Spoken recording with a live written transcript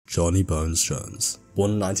Johnny Bones Jones.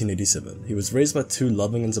 Born in 1987, he was raised by two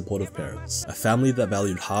loving and supportive parents, a family that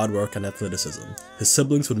valued hard work and athleticism. His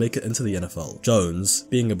siblings would make it into the NFL. Jones,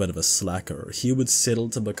 being a bit of a slacker, he would settle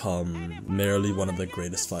to become merely one of the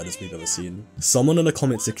greatest fighters we've ever seen. Someone in the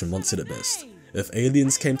comment section once said it best: if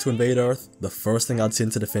aliens came to invade Earth, the first thing I'd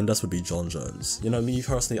send to defend us would be Jon Jones. You know, me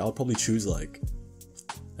personally, I'd probably choose like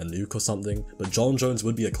a nuke or something, but Jon Jones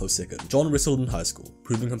would be a close second. Jon wrestled in high school,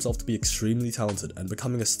 proving himself to be extremely talented and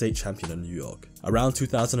becoming a state champion in New York. Around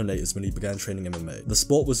 2008 is when he began training MMA. The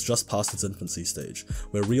sport was just past its infancy stage,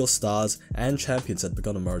 where real stars and champions had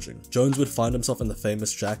begun emerging. Jones would find himself in the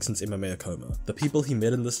famous Jackson's MMA coma. The people he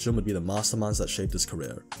met in this gym would be the masterminds that shaped his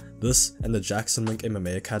career. This and the Jackson Link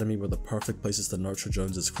MMA Academy were the perfect places to nurture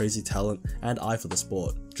Jones's crazy talent and eye for the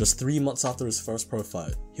sport. Just 3 months after his first pro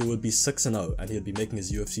fight, he would be 6-0 and he would be making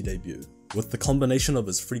his UFC debut. With the combination of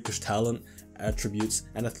his freakish talent, attributes,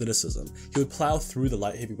 and athleticism, he would plow through the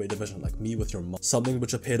light heavyweight division like me with your mom. Something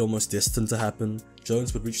which appeared almost destined to happen,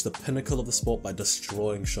 Jones would reach the pinnacle of the sport by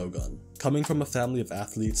destroying Shogun. Coming from a family of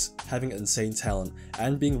athletes, having insane talent,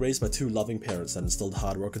 and being raised by two loving parents that instilled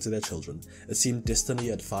hard work into their children, it seemed destiny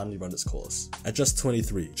had finally run its course. At just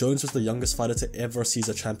 23, Jones was the youngest fighter to ever seize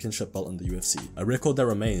a championship belt in the UFC, a record that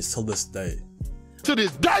remains till this day.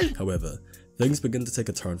 However, things begin to take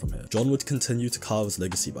a turn from here. Jon would continue to carve his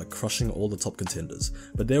legacy by crushing all the top contenders,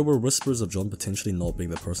 but there were whispers of Jon potentially not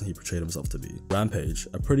being the person he portrayed himself to be. Rampage,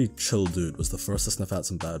 a pretty chill dude, was the first to sniff out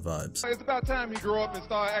some bad vibes. It's about time he grew up and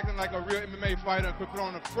started acting like a real MMA fighter and could put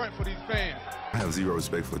on the front for these fans. I have zero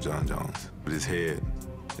respect for Jon Jones, but his head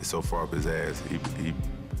is so far up his ass, he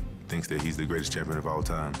thinks that he's the greatest champion of all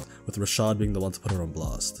time. With Rashad being the one to put her on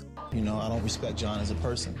blast. You know, I don't respect Jon as a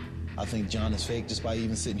person. I think Jon is fake just by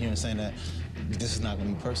even sitting here and saying that this is not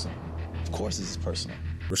going to be personal. Of course this is personal.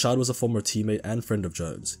 Rashad was a former teammate and friend of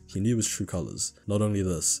Jones. He knew his true colors. Not only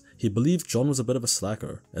this, he believed Jon was a bit of a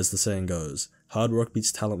slacker. As the saying goes, hard work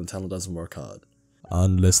beats talent when talent doesn't work hard.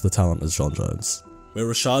 Unless the talent is Jon Jones. Where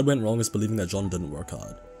Rashad went wrong is believing that Jon didn't work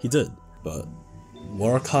hard. He did, but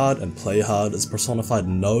work hard and play hard is personified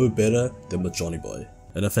no better than with Johnny Boy.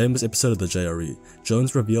 In a famous episode of the JRE,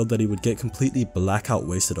 Jones revealed that he would get completely blackout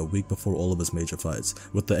wasted a week before all of his major fights,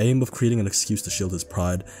 with the aim of creating an excuse to shield his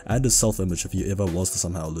pride and his self-image if he ever was to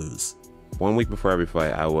somehow lose. 1 week before every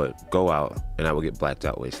fight, I would go out and I would get blacked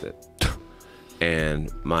out wasted.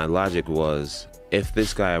 And my logic was, if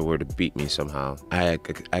this guy were to beat me somehow, I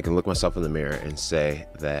can look myself in the mirror and say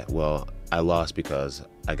that, well, I lost because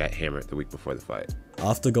I got hammered the week before the fight.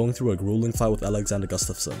 After going through a grueling fight with Alexander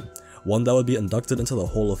Gustafsson, one that would be inducted into the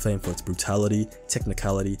Hall of Fame for its brutality,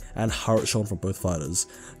 technicality, and heart shown from both fighters,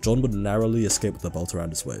 Jon would narrowly escape with the belt around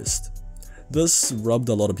his waist. This rubbed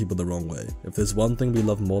a lot of people the wrong way. If there's one thing we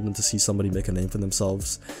love more than to see somebody make a name for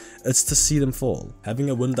themselves, it's to see them fall. Having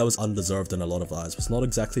a win that was undeserved in a lot of eyes was not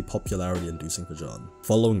exactly popularity inducing for Jon.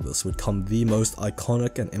 Following this would come the most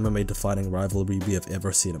iconic and MMA defining rivalry we have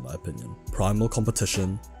ever seen, in my opinion. Primal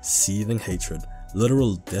competition, seething hatred,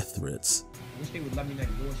 literal death threats. I wish they would let me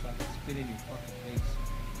next door so I could spit in your fucking face.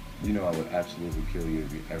 You know I would absolutely kill you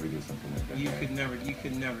if you ever did something like that. You could never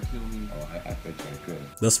kill me. Oh, I bet you I could.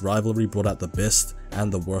 This rivalry brought out the best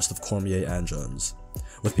and the worst of Cormier and Jones.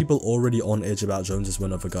 With people already on edge about Jones'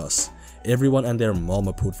 win over Gus, everyone and their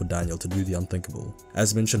mama pulled for Daniel to do the unthinkable.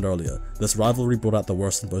 As mentioned earlier, this rivalry brought out the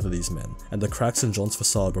worst in both of these men, and the cracks in Jon's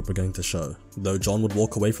facade were beginning to show. Though Jon would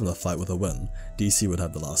walk away from the fight with a win, DC would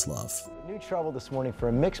have the last laugh. New trouble this morning for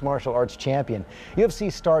a mixed martial arts champion.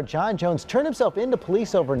 UFC star Jon Jones turned himself into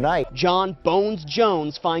police overnight. Jon Bones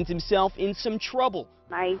Jones finds himself in some trouble.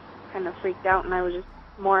 I kind of freaked out and I was just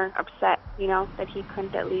more upset, you know, that he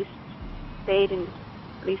couldn't at least stayed and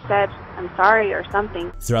at least said, I'm sorry or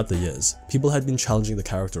something. Throughout the years, people had been challenging the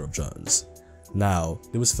character of Jones. Now,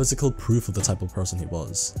 there was physical proof of the type of person he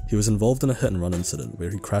was. He was involved in a hit and run incident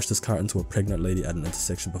where he crashed his car into a pregnant lady at an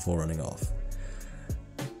intersection before running off.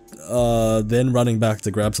 Then running back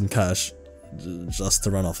to grab some cash, just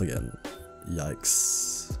to run off again.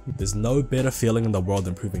 Yikes. There's no better feeling in the world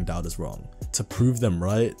than proving doubters wrong. To prove them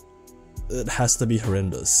right, it has to be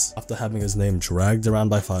horrendous. After having his name dragged around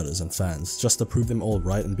by fighters and fans, just to prove them all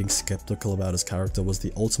right and being skeptical about his character was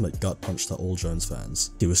the ultimate gut punch to all Jones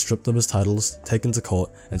fans. He was stripped of his titles, taken to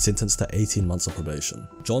court, and sentenced to 18 months of probation.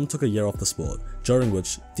 Jon took a year off the sport, during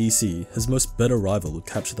which DC, his most bitter rival, would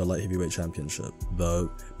capture the light heavyweight championship. Though,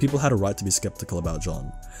 people had a right to be skeptical about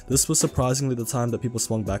Jon. This was surprisingly the time that people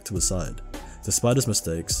swung back to his side. Despite his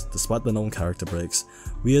mistakes, despite the known character breaks,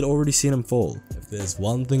 we had already seen him fall. If there's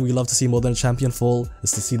one thing we love to see more than a champion fall,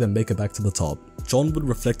 is to see them make it back to the top. Jon would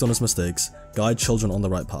reflect on his mistakes, guide children on the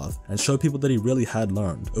right path, and show people that he really had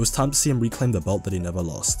learned. It was time to see him reclaim the belt that he never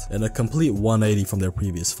lost. In a complete 180 from their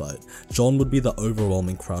previous fight, Jon would be the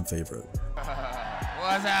overwhelming crowd favorite.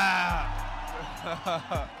 What's up?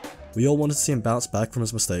 We all wanted to see him bounce back from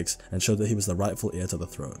his mistakes and show that he was the rightful heir to the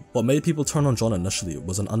throne. What made people turn on Jon initially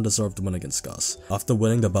was an undeserved win against Gus. After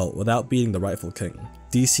winning the belt without beating the rightful king,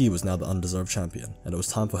 DC was now the undeserved champion, and it was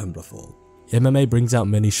time for him to fall. MMA brings out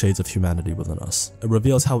many shades of humanity within us. It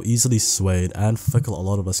reveals how easily swayed and fickle a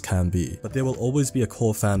lot of us can be, but there will always be a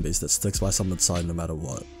core fanbase that sticks by someone's side no matter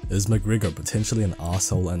what. Is McGregor potentially an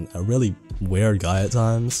asshole and a really weird guy at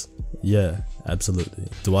times? Yeah, absolutely.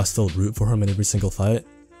 Do I still root for him in every single fight?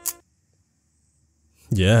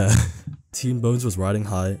 Yeah. Team Bones was riding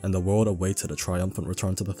high, and the world awaited a triumphant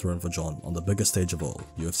return to the throne for Jon on the biggest stage of all,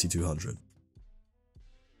 UFC 200.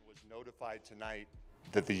 Was notified tonight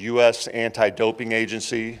that the U.S. Anti-Doping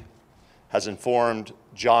Agency has informed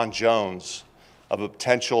Jon Jones of a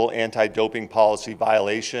potential anti-doping policy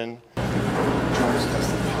violation.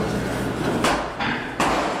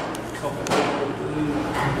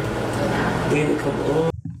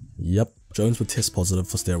 Yep, Jones would test positive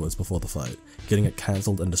for steroids before the fight, getting it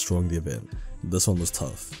cancelled and destroying the event. This one was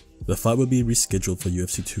tough. The fight would be rescheduled for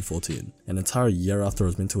UFC 214, an entire year after it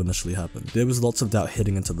was meant to initially happen. There was lots of doubt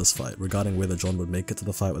heading into this fight regarding whether Jon would make it to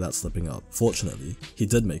the fight without slipping up. Fortunately, he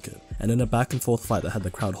did make it, and in a back and forth fight that had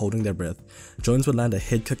the crowd holding their breath, Jones would land a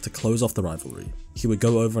head kick to close off the rivalry. He would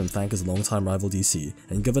go over and thank his longtime rival DC,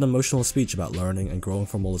 and give an emotional speech about learning and growing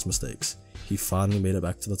from all his mistakes. He finally made it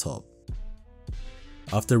back to the top.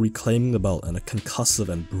 After reclaiming the belt in a concussive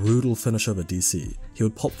and brutal finish over DC, he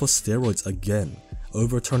would pop for steroids again,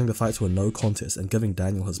 overturning the fight to a no contest and giving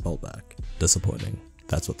Daniel his belt back. Disappointing.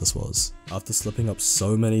 That's what this was. After slipping up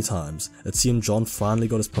so many times, it seemed Jon finally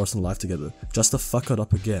got his personal life together just to fuck it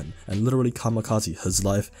up again and literally kamikaze his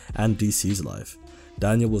life and DC's life.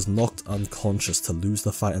 Daniel was knocked unconscious to lose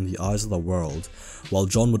the fight in the eyes of the world, while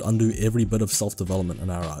Jon would undo every bit of self-development in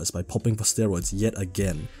our eyes by popping for steroids yet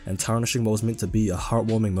again and tarnishing what was meant to be a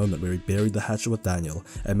heartwarming moment where he buried the hatchet with Daniel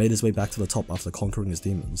and made his way back to the top after conquering his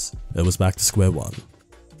demons. It was back to square one.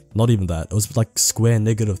 Not even that, it was like square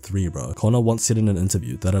 -3, bro. Conor once said in an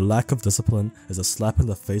interview that a lack of discipline is a slap in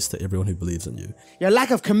the face to everyone who believes in you. Your lack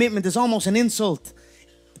of commitment is almost an insult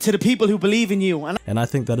to the people who believe in you. And I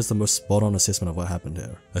think that is the most spot on assessment of what happened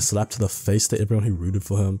here. A slap to the face to everyone who rooted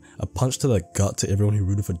for him, a punch to the gut to everyone who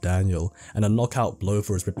rooted for Daniel, and a knockout blow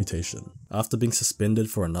for his reputation. After being suspended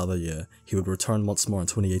for another year, he would return once more in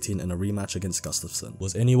 2018 in a rematch against Gustafsson.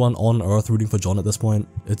 Was anyone on earth rooting for Jon at this point?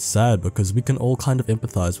 It's sad because we can all kind of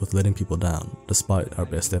empathize with letting people down, despite our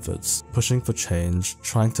best efforts. Pushing for change,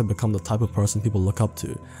 trying to become the type of person people look up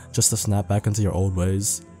to, just to snap back into your old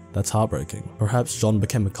ways. That's heartbreaking. Perhaps Jon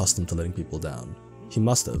became accustomed to letting people down. He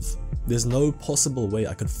must have. There's no possible way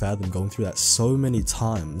I could fathom going through that so many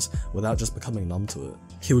times without just becoming numb to it.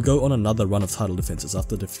 He would go on another run of title defenses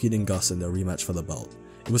after defeating Gus in their rematch for the belt.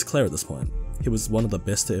 It was clear at this point, he was one of the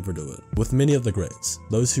best to ever do it. With many of the greats,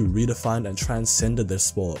 those who redefined and transcended their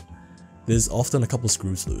sport, there's often a couple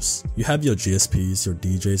screws loose. You have your GSPs, your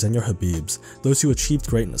DJs, and your Habibs, those who achieved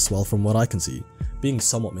greatness while, from what I can see, being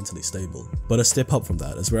somewhat mentally stable. But a step up from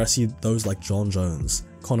that is where I see those like Jon Jones,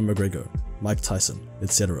 Conor McGregor, Mike Tyson,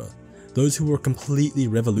 etc. Those who were completely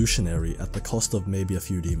revolutionary at the cost of maybe a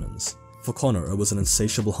few demons. For Conor, it was an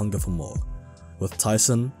insatiable hunger for more. With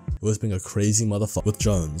Tyson, it was being a crazy motherfucker. With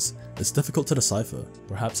Jones, it's difficult to decipher.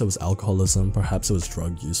 Perhaps it was alcoholism, perhaps it was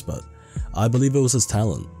drug use, but I believe it was his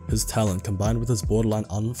talent. His talent, combined with his borderline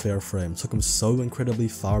unfair frame, took him so incredibly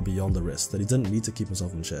far beyond the rest that he didn't need to keep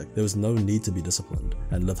himself in check. There was no need to be disciplined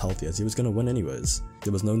and live healthy, as he was going to win anyways.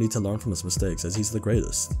 There was no need to learn from his mistakes, as he's the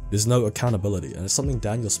greatest. There's no accountability, and it's something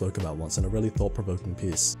Daniel spoke about once in a really thought-provoking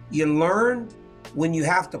piece. You learn when you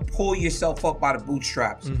have to pull yourself up by the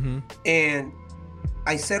bootstraps. And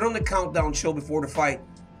I said on the Countdown show before the fight,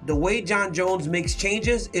 the way Jon Jones makes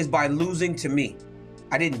changes is by losing to me.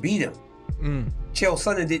 I didn't beat him. Chael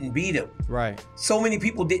Sonnen didn't beat him. Right. So many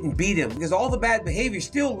people didn't beat him because all the bad behavior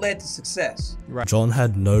still led to success. Right. Jon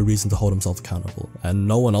had no reason to hold himself accountable, and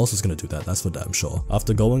no one else was going to do that, that's for damn sure.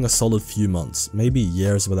 After going a solid few months, maybe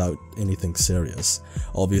years without anything serious,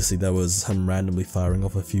 obviously there was him randomly firing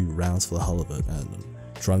off a few rounds for the hell of it, and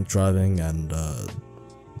drunk driving, and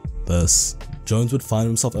this. Jones would find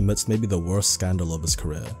himself amidst maybe the worst scandal of his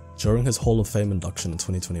career. During his Hall of Fame induction in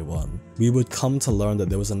 2021, we would come to learn that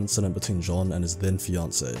there was an incident between Jon and his then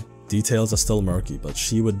fiancée, Details are still murky, but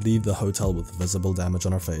she would leave the hotel with visible damage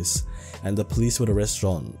on her face, and the police would arrest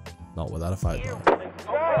Jon. Not without a fight though.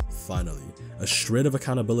 Finally, a shred of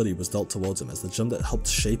accountability was dealt towards him as the gym that helped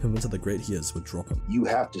shape him into the great he is would drop him. You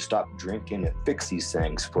have to stop drinking and fix these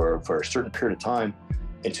things for a certain period of time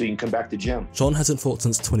until you can come back to gym. Jon hasn't fought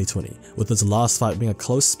since 2020, with his last fight being a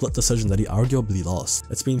close split decision that he arguably lost.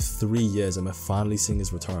 It's been 3 years and we're finally seeing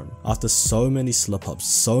his return. After so many slip-ups,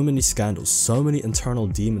 so many scandals, so many internal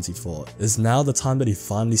demons he fought, is now the time that he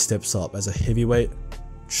finally steps up as a heavyweight,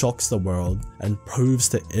 shocks the world, and proves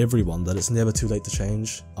to everyone that it's never too late to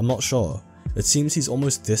change? I'm not sure. It seems he's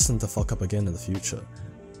almost destined to fuck up again in the future.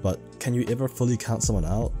 But can you ever fully count someone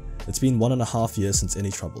out? It's been 1.5 years since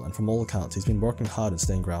any trouble, and from all accounts, he's been working hard and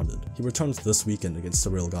staying grounded. He returns this weekend against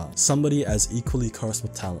Ciryl Gane, somebody as equally cursed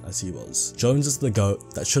with talent as he was. Jones is the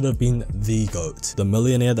GOAT that should have been the GOAT, the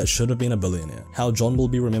millionaire that should have been a billionaire. How Jon will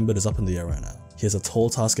be remembered is up in the air right now. He has a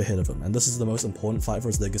tall task ahead of him, and this is the most important fight for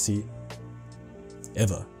his legacy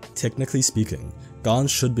ever. Technically speaking, Gane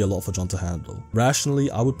should be a lot for Jon to handle.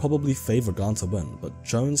 Rationally, I would probably favour Gane to win, but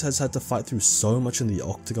Jones has had to fight through so much in the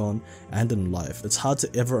octagon and in life, it's hard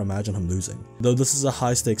to ever imagine him losing. Though this is a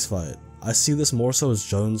high stakes fight, I see this more so as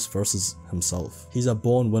Jones versus himself. He's a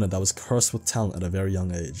born winner that was cursed with talent at a very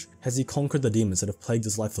young age. Has he conquered the demons that have plagued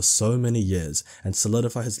his life for so many years and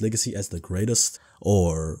solidify his legacy as the greatest?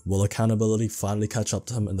 Or will accountability finally catch up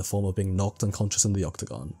to him in the form of being knocked unconscious in the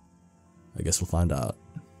octagon? I guess we'll find out.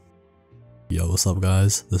 Yo, what's up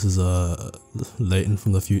guys? This is Leighton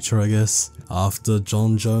from the future, I guess. After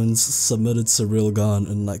Jon Jones submitted Ciryl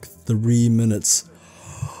Gane in like 3 minutes.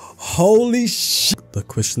 Holy shit! The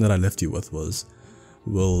question that I left you with was,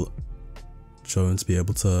 will Jones be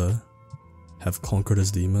able to have conquered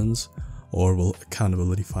his demons, or will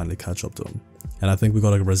accountability finally catch up to him? And I think we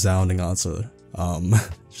got a resounding answer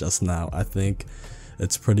just now. I think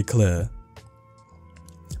it's pretty clear.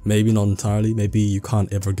 Maybe not entirely, maybe you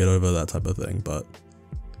can't ever get over that type of thing, but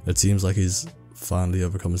it seems like he's finally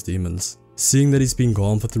overcome his demons. Seeing that he's been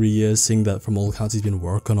gone for 3 years, seeing that from all accounts he's been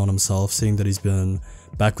working on himself, seeing that he's been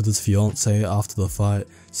back with his fiance after the fight,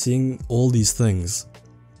 seeing all these things.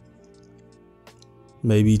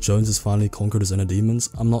 Maybe Jones has finally conquered his inner demons?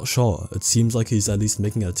 I'm not sure. It seems like he's at least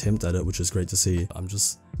making an attempt at it, which is great to see. I'm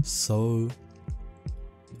just so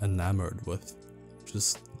enamored with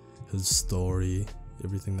just his story,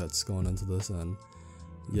 everything that's gone into this, and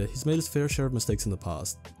yeah, he's made his fair share of mistakes in the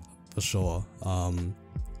past, for sure.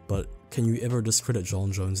 But can you ever discredit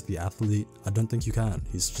Jon Jones, the athlete? I don't think you can.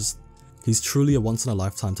 He's truly a once in a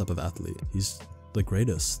lifetime type of athlete. He's the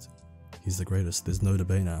greatest. He's the greatest. There's no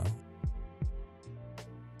debate now.